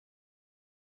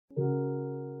Hello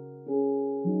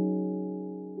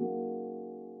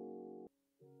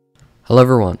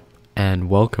everyone, and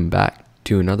welcome back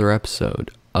to another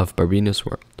episode of Barbeno's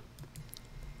World.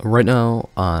 Right now,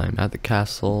 I'm at the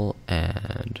castle,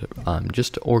 and I'm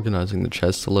just organizing the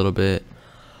chests a little bit,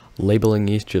 labeling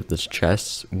each of the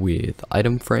chests with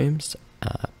item frames,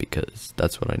 because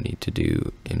that's what I need to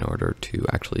do in order to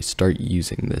actually start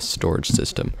using this storage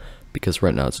system, because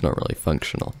right now it's not really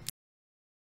functional.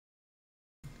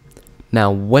 Now,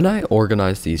 when I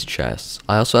organize these chests,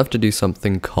 I also have to do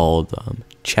something called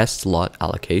chest slot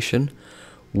allocation,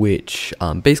 which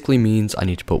basically means I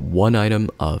need to put one item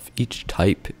of each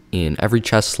type in every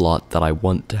chest slot that I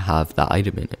want to have that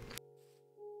item in it.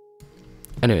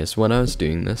 Anyways, when I was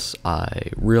doing this, I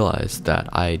realized that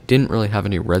I didn't really have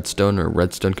any redstone or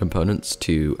redstone components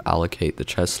to allocate the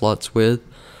chest slots with.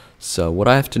 So what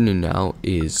I have to do now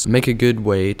is make a good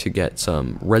way to get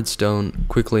some redstone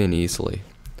quickly and easily.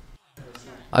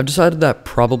 I've decided that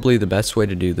probably the best way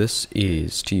to do this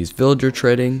is to use villager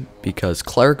trading, because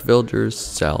cleric villagers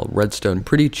sell redstone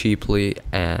pretty cheaply,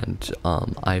 and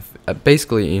I've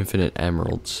basically infinite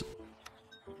emeralds.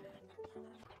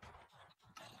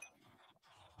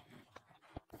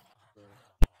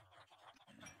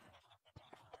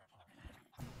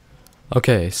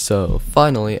 Okay, so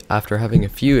finally, after having a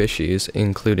few issues,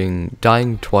 including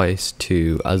dying twice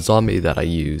to a zombie that I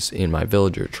use in my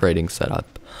villager trading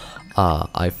setup,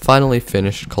 I finally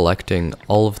finished collecting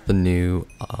all of the new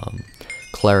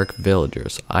cleric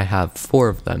villagers. I have 4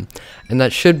 of them, and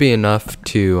that should be enough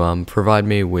to provide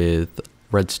me with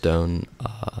redstone,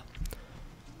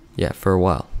 for a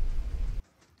while.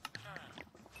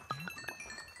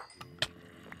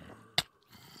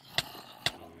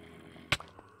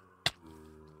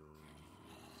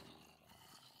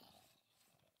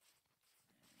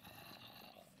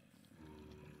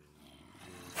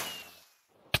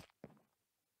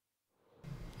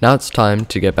 Now it's time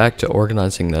to get back to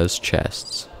organizing those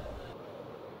chests.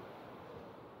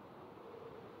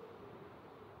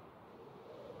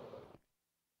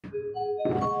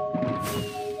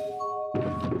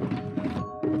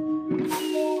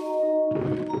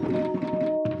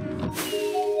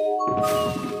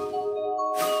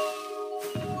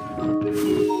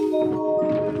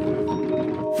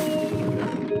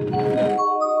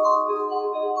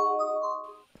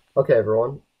 Okay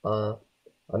everyone,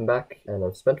 I'm back, and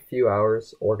I've spent a few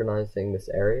hours organizing this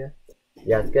area.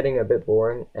 Yeah, it's getting a bit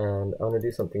boring, and I want to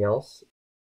do something else.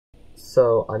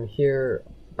 So I'm here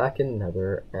back in the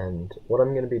Nether, and what I'm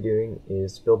going to be doing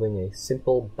is building a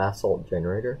simple basalt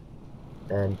generator.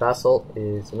 And basalt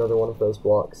is another one of those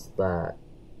blocks that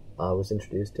was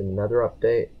introduced in the Nether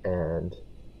update, and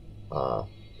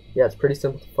yeah, it's pretty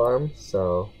simple to farm,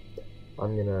 so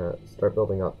I'm going to start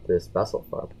building up this basalt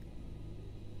farm.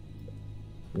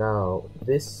 Now,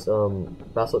 this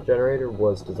basalt generator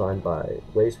was designed by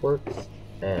Razeworks,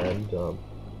 and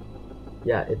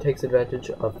yeah, it takes advantage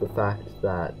of the fact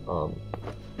that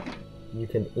you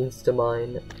can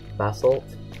insta-mine basalt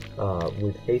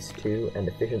with haste 2 and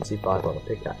efficiency 5 on a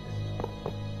pickaxe.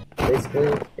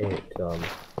 Basically, it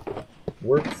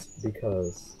works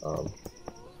because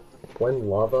when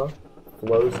lava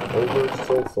flows over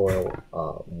soul soil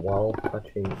while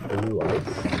touching blue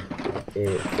ice,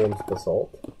 it forms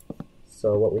basalt.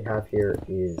 So what we have here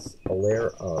is a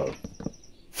layer of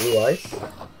blue ice,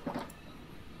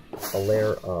 a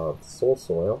layer of soul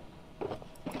soil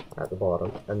at the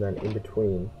bottom, and then in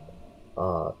between,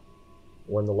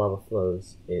 when the lava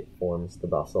flows, it forms the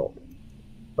basalt.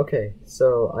 Okay,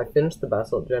 so I finished the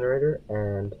basalt generator,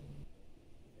 and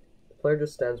the player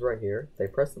just stands right here. They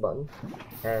press the button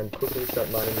and quickly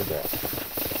start mining the block.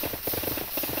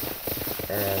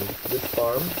 And this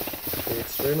farm is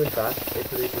extremely fast. It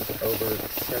produces over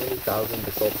 70,000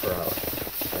 basalt per hour,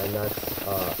 and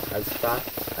that's as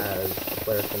fast as a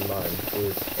player can mine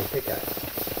with a pickaxe.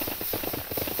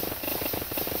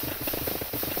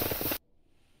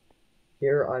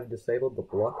 Here I've disabled the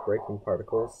block breaking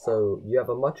particles, so you have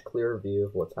a much clearer view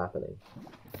of what's happening.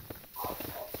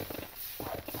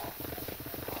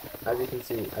 As you can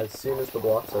see, as soon as the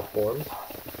blocks are formed,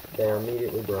 they are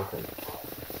immediately broken.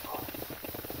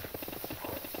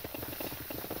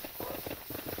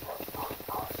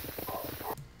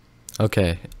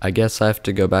 Okay, I guess I have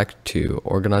to go back to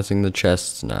organizing the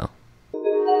chests now.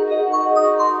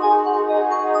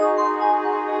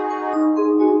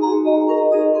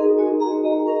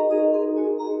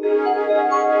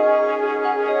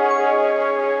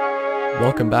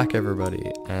 Welcome back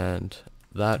everybody, and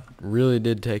that really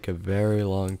did take a very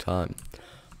long time,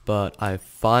 but I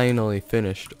finally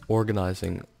finished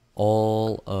organizing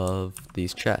all of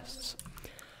these chests.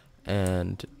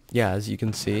 and yeah, as you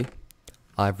can see,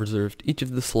 I've reserved each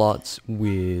of the slots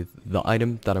with the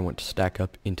item that I want to stack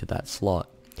up into that slot.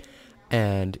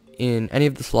 And in any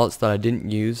of the slots that I didn't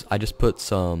use, I just put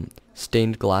some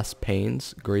stained glass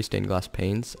panes, gray stained glass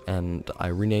panes, and I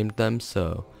renamed them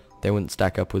so they wouldn't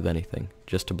stack up with anything,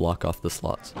 just to block off the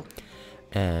slots.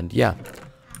 And yeah,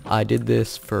 I did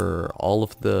this for all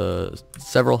of the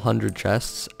several hundred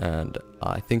chests, and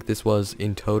I think this was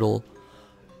in total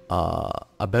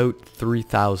about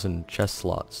 3,000 chest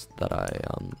slots that I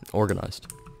organized.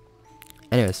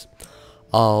 Anyways,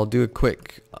 I'll do a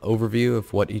quick overview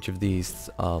of what each of these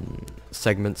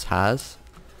segments has.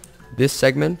 This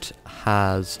segment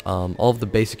has all of the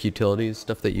basic utilities,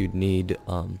 stuff that you'd need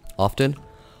often,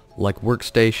 like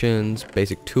workstations,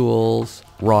 basic tools,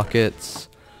 rockets,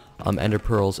 ender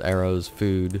pearls, arrows,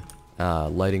 food,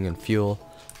 lighting and fuel.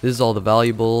 This is all the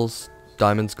valuables: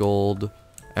 diamonds, gold,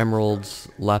 emeralds,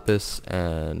 lapis,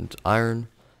 and iron.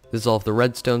 This is all of the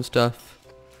redstone stuff.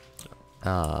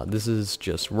 This is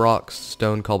just rocks,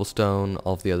 stone, cobblestone,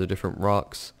 all of the other different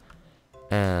rocks.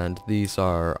 And these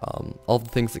are all the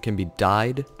things that can be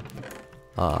dyed.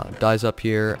 Dyes up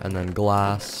here, and then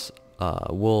glass,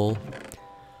 wool,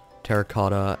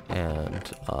 terracotta,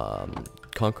 and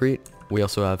concrete. We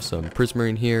also have some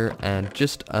prismarine here, and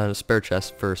just a spare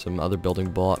chest for some other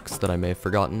building blocks that I may have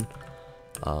forgotten.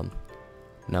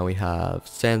 Now we have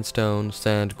sandstone,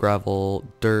 sand, gravel,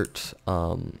 dirt,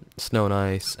 snow and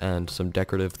ice, and some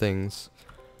decorative things.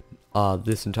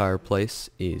 This entire place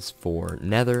is for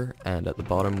nether, and at the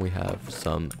bottom we have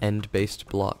some end-based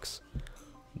blocks.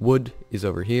 Wood is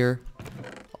over here.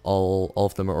 All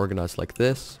of them are organized like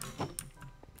this.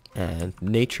 And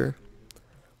nature.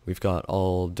 We've got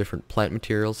all different plant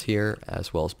materials here,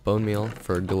 as well as bone meal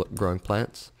for growing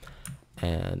plants.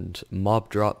 And mob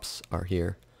drops are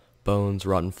here. Bones,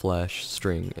 rotten flesh,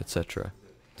 string, etc.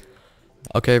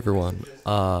 Okay everyone,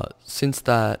 since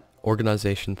that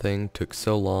organization thing took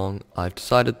so long, I've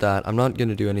decided that I'm not going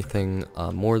to do anything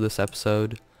more this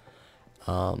episode.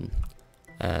 And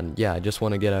yeah, I just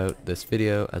want to get out this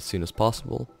video as soon as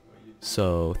possible.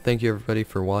 So thank you everybody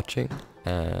for watching,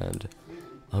 and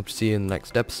I hope to see you in the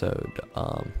next episode.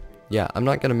 Yeah, I'm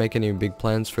not going to make any big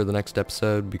plans for the next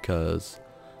episode because,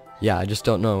 yeah, I just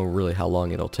don't know really how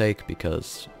long it'll take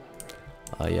because,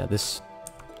 yeah, this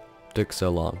took so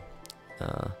long.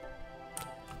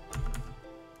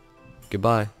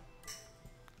 Goodbye.